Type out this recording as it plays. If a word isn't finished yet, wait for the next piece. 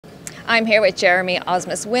I'm here with Jeremy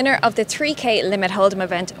Ausmus, winner of the 3K Limit Hold'em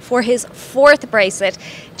event for his 4th bracelet.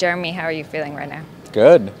 Jeremy, how are you feeling right now?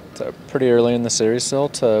 Good. It's pretty early in the series still.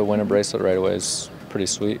 To win a bracelet right away is pretty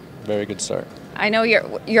sweet. Very good start. I know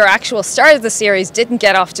your actual start of the series didn't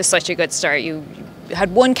get off to such a good start. You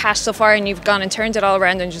had one cash so far and you've gone and turned it all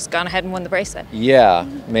around and just gone ahead and won the bracelet. Yeah,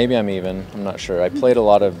 maybe I'm even. I'm not sure. I played a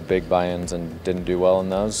lot of big buy-ins and didn't do well in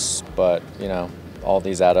those, but you know, all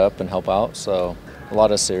these add up and help out, so a lot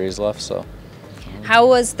of series left. So how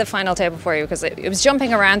was the final table for you? Because it was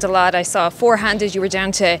jumping around a lot. I saw four-handed, you were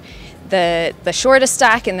down to the shortest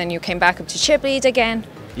stack and then you came back up to chip lead again.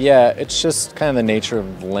 Yeah, it's just kind of the nature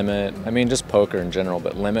of limit. I mean, just poker in general,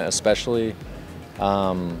 but limit especially.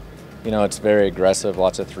 You know, it's very aggressive,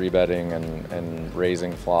 lots of 3-betting and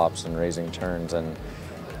raising flops and raising turns, and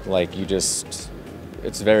like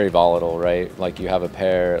it's very volatile, right? Like you have a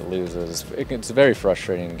pair, it loses. It's a very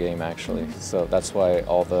frustrating game actually. So that's why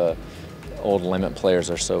all the old limit players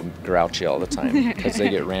are so grouchy all the time, because they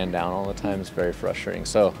get ran down all the time. It's very frustrating.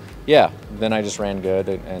 So yeah, then I just ran good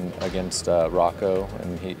and against Rocco,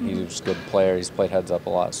 and he's a good player. He's played heads up a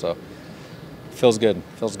lot, so feels good.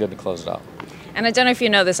 Feels good to close it out. And I don't know if you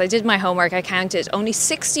know this, I did my homework, I counted. Only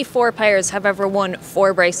 64 players have ever won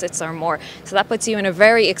 4 bracelets or more. So that puts you in a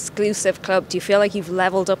very exclusive club. Do you feel like you've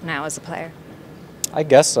leveled up now as a player? I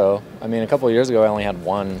guess so. I mean, a couple of years ago I only had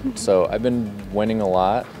 1, so I've been winning a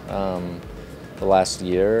lot the last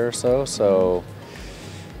year or so. So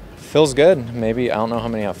feels good. Maybe, I don't know how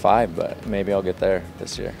many I have 5, but maybe I'll get there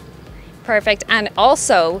this year. Perfect. And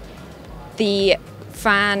also, the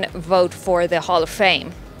fan vote for the Hall of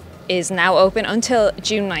Fame is now open until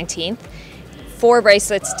June 19th. 4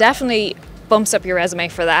 bracelets definitely bumps up your resume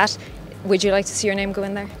for that. Would you like to see your name go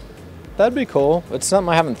in there? That'd be cool. It's something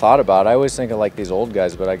I haven't thought about. I always think of like these old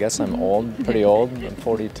guys, but I guess I'm old, pretty old. I'm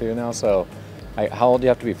 42 now, so how old do you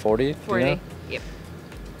have to be? 40? 40, you know? Yep.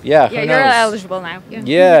 Yeah, you're eligible now.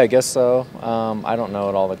 Yeah, I guess so. I don't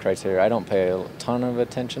know all the criteria. I don't pay a ton of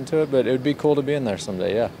attention to it, but it would be cool to be in there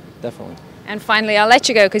someday. Yeah, definitely. And finally, I'll let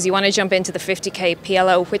you go because you want to jump into the 50K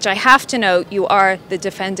PLO, which I have to note you are the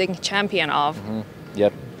defending champion of.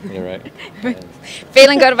 Yep, you're right.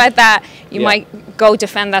 Feeling good about that? You might go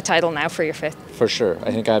defend that title now for your 5th. For sure.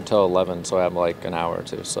 I think I have till 11, so I have like an hour or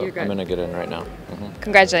 2. So I'm going to get in right now.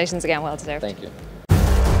 Congratulations again, well deserved. Thank you.